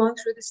already gone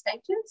through the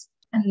stages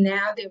and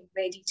now they're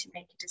ready to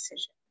make a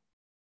decision.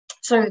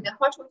 So the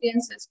hot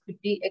audiences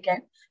could be,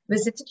 again,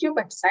 visited your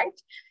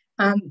website,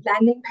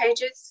 landing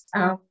pages,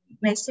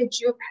 message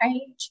your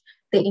page,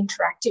 they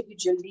interacted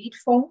with your lead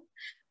form,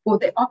 or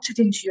they opted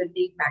into your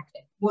lead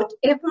magnet.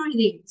 Whatever it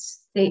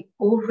is, they're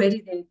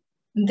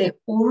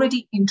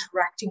already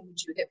interacting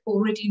with you. They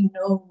already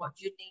know what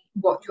you need,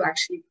 what you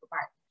actually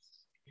provide.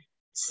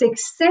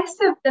 Success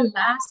of the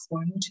last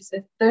one, which is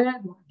the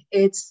third one,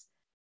 it's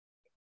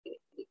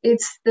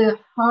the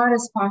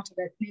hardest part of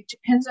it. It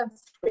depends on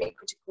 3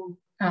 critical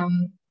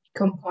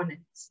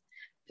components.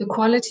 The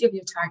quality of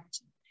your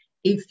targeting.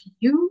 If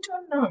you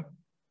don't know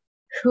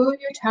who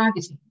you're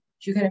targeting,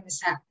 you're going to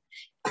miss out.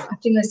 I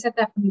think I said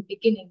that from the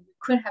beginning. You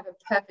could have a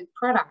perfect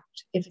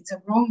product. If it's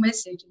a wrong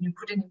message and you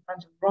put it in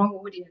front of the wrong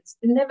audience,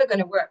 it's never going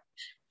to work.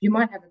 You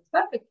might have a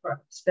perfect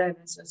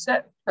service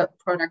or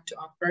product to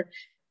offer,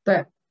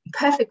 but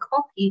perfect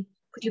copy,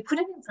 but you put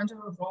it in front of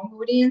a wrong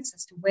audience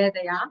as to where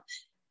they are,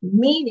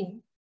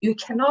 meaning you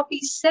cannot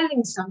be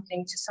selling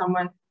something to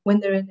someone when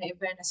they're in the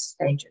awareness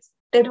stages.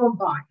 They don't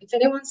buy. If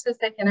anyone says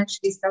they can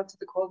actually sell to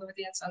the cold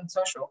audience on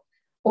social,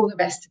 all the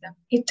best to them.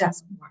 It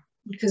doesn't work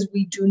because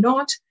we do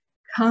not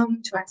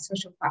come to our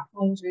social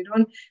platforms. We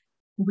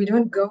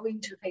don't go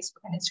into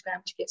Facebook and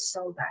Instagram to get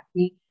sold at.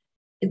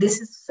 This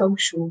is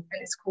social,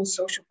 and it's called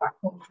social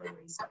platform for a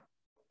reason.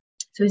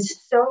 So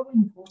it's so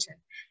important.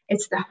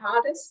 It's the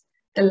hardest.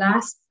 The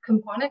last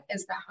component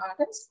is the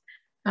hardest,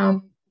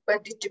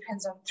 but it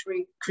depends on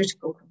 3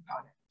 critical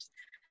components.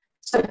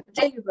 So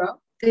there you go.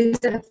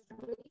 These are the 3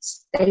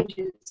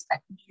 stages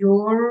that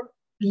your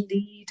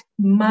lead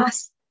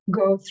must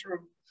go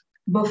through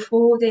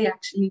before they're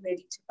actually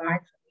ready to buy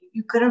from you.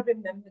 You've got to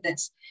remember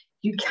this.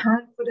 You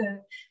can't put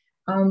a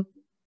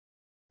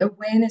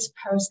awareness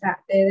post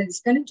out there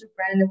that's going to do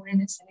brand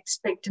awareness and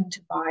expect them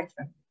to buy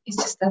from you. It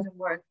just doesn't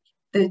work.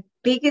 The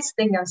biggest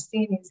thing I've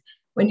seen is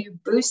when you're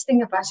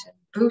boosting a button,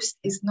 boost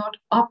is not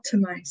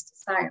optimized to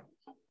sale.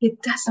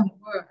 It doesn't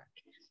work.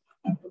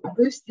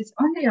 Boost is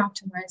only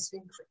optimized to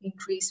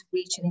increase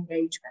reach and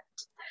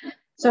engagement.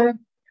 So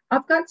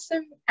I've got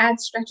some ad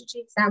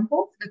strategy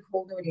examples for the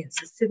cold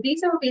audiences. So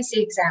these are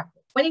obviously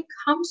examples. When it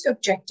comes to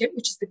objective,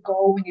 which is the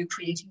goal when you're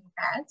creating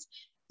ads,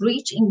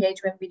 reach,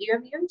 engagement, video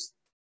views,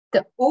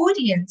 the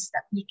audience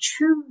that we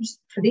choose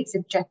for these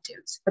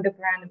objectives for the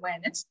brand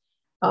awareness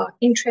are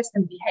interest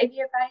and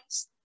behavior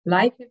based,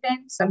 life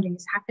events, something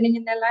is happening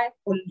in their life,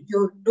 or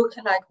your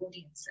lookalike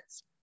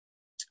audiences.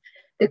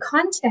 The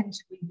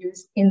content we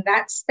use in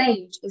that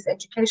stage is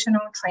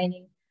educational,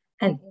 training,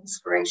 and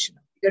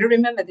inspirational. You got to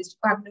remember this,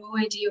 you have no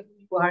idea who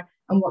you are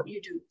and what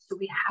you do. So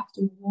we have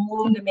to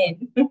warn them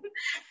in.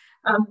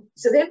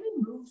 So then we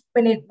move,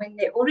 when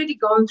they're already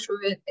gone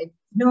through it, they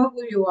know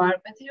who you are,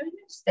 but they're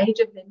in a stage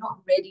of they're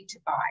not ready to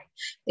buy.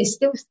 They're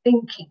still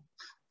thinking.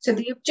 So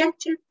the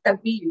objective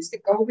that we use, the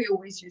goal we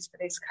always use for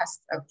this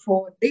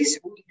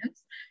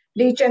audience,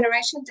 lead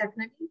generation,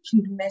 definitely,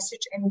 can be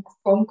message and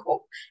phone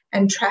call,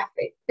 and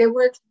traffic. They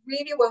work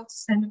really well to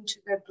send them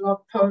to their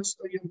blog post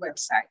or your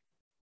website.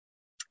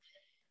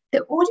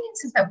 The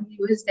audiences that we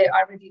use, the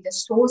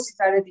source is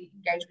already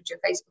engaged with your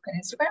Facebook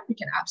and Instagram. We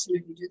can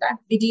absolutely do that.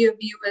 Video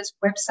viewers,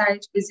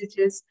 website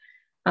visitors.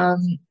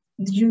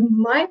 You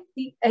might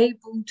be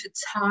able to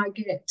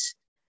target,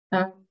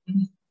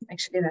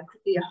 actually that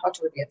could be a hot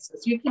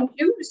audiences. You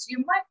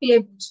might be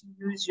able to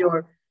use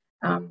your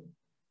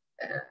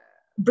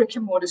brick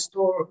and mortar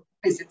store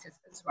visitors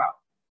as well.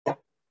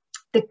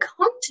 The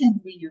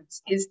content we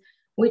use is,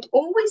 we'd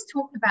always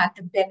talk about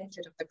the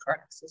benefit of the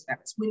products or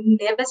service. We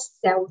never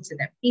sell to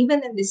them,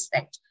 even in this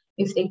stage.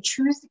 If they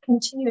choose to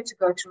continue to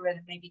go through it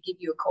and maybe give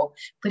you a call.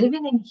 But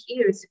even in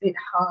here, it's a bit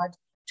hard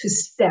to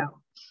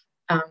sell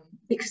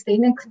because they're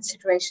in a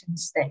consideration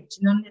stage,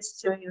 not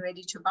necessarily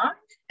ready to buy,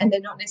 and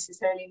they're not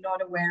necessarily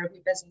not aware of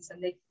your business,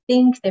 and they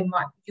think you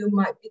might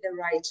be the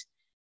right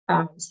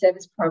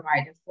service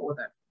provider for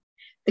them.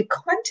 The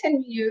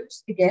content we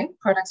use, again,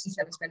 products and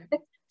service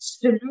benefits.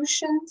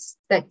 solutions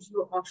that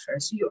you offer.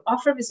 So your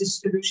offer is a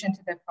solution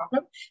to their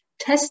problem.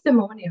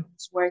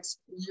 Testimonials works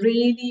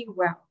really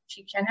well. If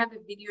you can have a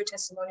video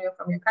testimonial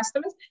from your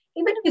customers,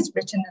 even if it's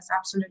written, that's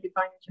absolutely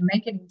fine. You can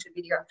make it into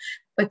video.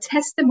 But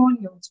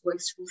testimonials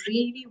works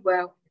really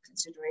well in the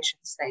consideration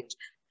stage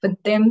for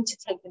them to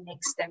take the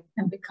next step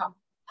and become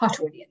hot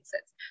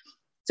audiences.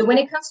 So when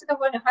it comes to the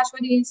word hot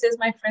audiences,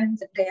 my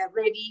friends, they are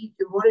ready.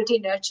 You've already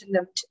nurtured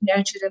them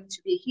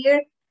to be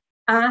here.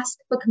 Ask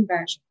for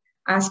conversion.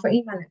 Ask for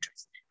email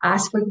address.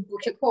 Ask for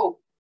book a call.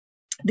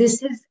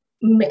 This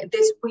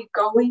we're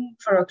going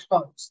for a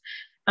close.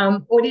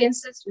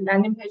 Audiences, your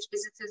landing page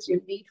visitors, your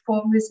lead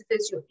form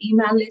visitors, your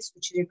email list,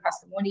 which is your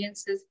custom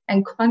audiences,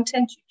 and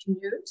content you can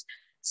use,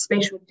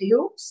 special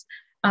deals,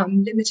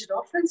 limited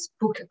offers,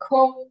 book a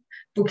call,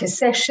 book a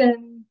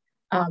session,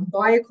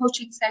 buy a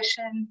coaching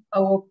session,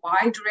 or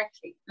buy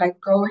directly, like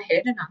go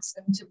ahead and ask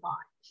them to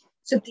buy.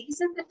 So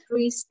these are the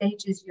 3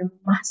 stages you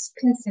must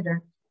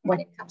consider when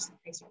it comes to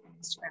Facebook and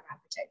Instagram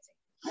advertising.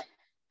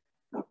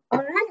 All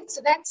right,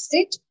 so that's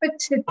it for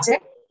today.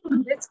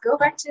 Let's go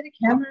back to the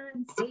camera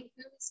and see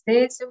who's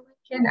there so we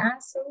can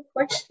ask some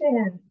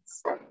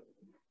questions.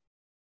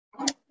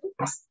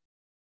 Oops.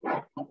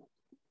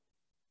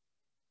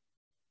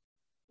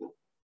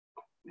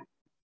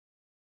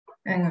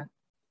 Hang on.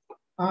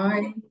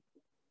 I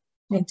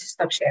need to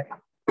stop sharing.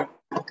 All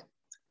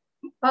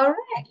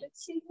right,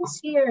 let's see who's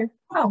here.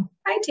 Oh,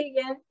 hi,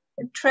 Tegan.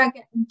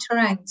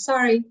 Trang.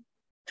 Sorry,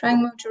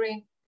 Trang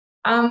Motoring.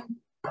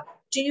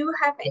 Do you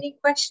have any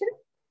questions?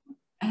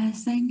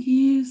 Thank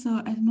you. So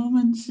at the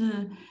moment,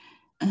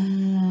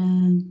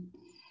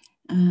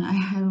 I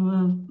have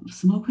a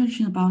small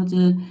question about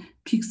the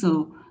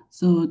pixel.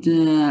 So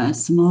the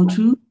small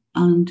tool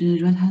on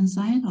the right-hand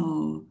side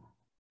or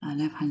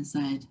left-hand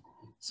side.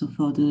 So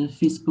for the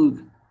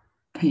Facebook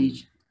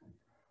page.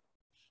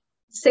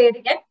 Say it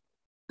again.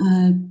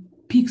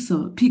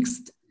 Pixel.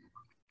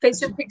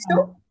 Facebook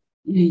pixel?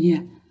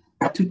 Yeah.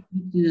 To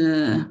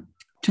the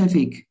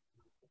traffic.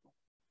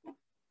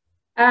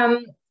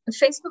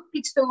 Facebook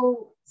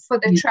pixel for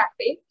the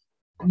traffic.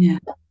 Yeah.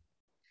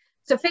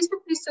 So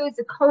Facebook pixel is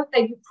the code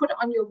that you put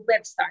on your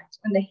website,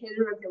 on the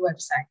header of your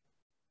website.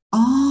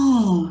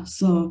 Oh,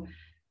 so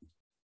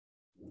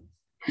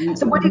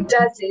what it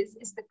does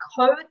is the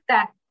code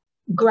that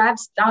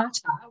grabs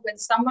data when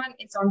someone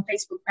is on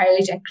Facebook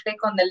page and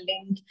click on the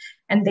link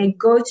and they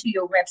go to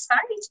your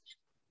website.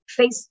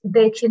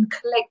 They can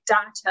collect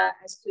data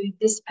as to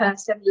this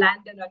person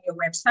landed on your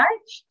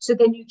website, so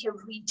then you can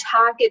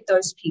retarget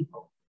those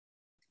people.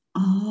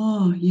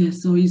 Oh,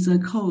 yes. So it's a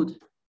code.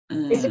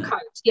 It's a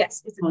code,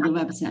 yes. It's a for code. the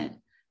website.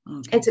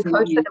 Okay. It's a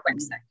code for the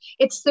website.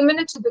 It's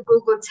similar to the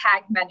Google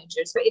Tag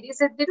Manager. So it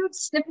is a little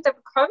snippet of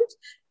code.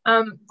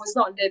 It was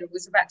not little, it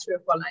was about 3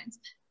 or 4 lines.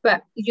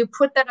 But you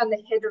put that on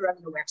the header of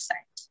your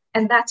website.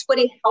 And that's what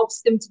it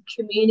helps them to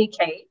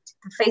communicate.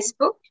 The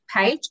Facebook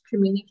page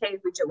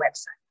communicate with your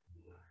website.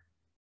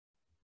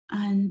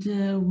 And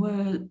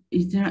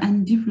is there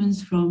any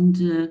difference from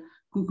the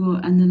Google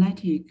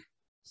Analytics?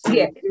 So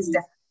yeah, it is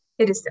different.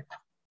 It is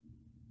different.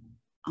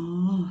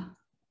 Oh.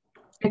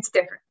 It's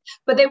different.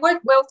 But they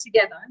work well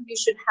together. You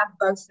should have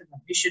both of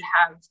them. You should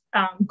have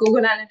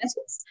Google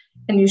Analytics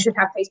and you should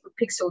have Facebook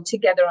Pixel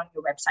together on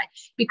your website.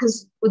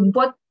 Because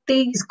what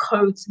these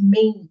codes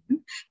mean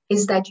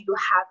is that you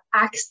have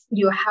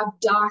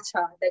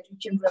data that you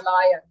can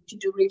rely on to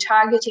do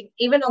retargeting.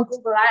 Even on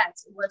Google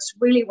Ads, it works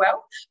really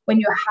well when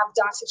you have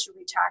data to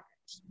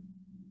retarget.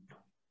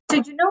 So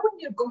you know when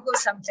you Google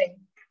something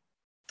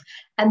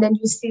and then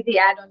you see the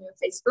ad on your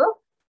Facebook,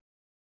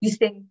 you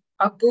think,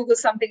 I'll Google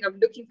something, I'm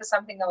looking for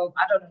something, I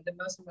don't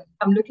know,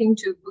 I'm looking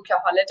to book a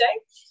holiday.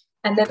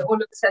 And then all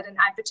of a sudden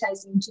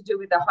advertising to do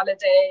with the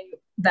holiday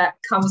that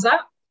comes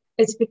up.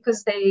 It's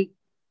because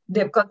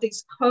they've got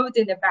this code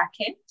in the back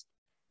end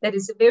that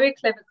is a very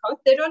clever code.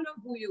 They don't know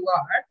who you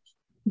are,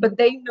 but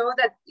they know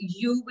that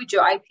you with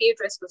your IP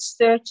address were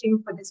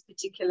searching for this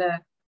particular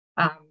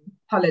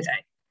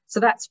holiday. So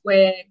that's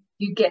where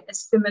you get a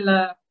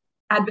similar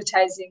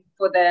advertising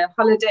for the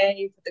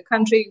holiday, for the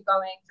country you're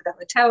going, for the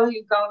hotel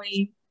you're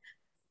going.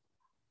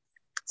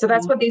 So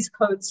that's what these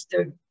codes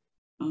do.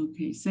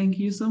 Okay, thank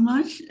you so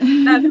much.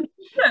 Not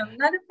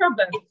a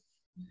problem.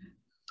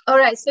 All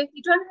right, so if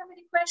you don't have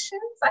any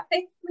questions, I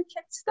think we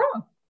can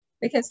stop.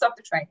 We can stop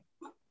the train.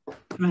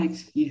 Right,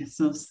 yeah,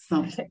 so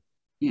stop. Okay.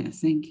 Yeah,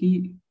 thank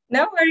you.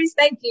 No worries,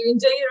 thank you.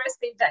 Enjoy your rest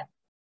of your day.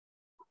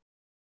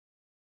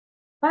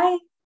 Bye.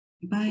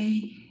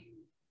 Bye.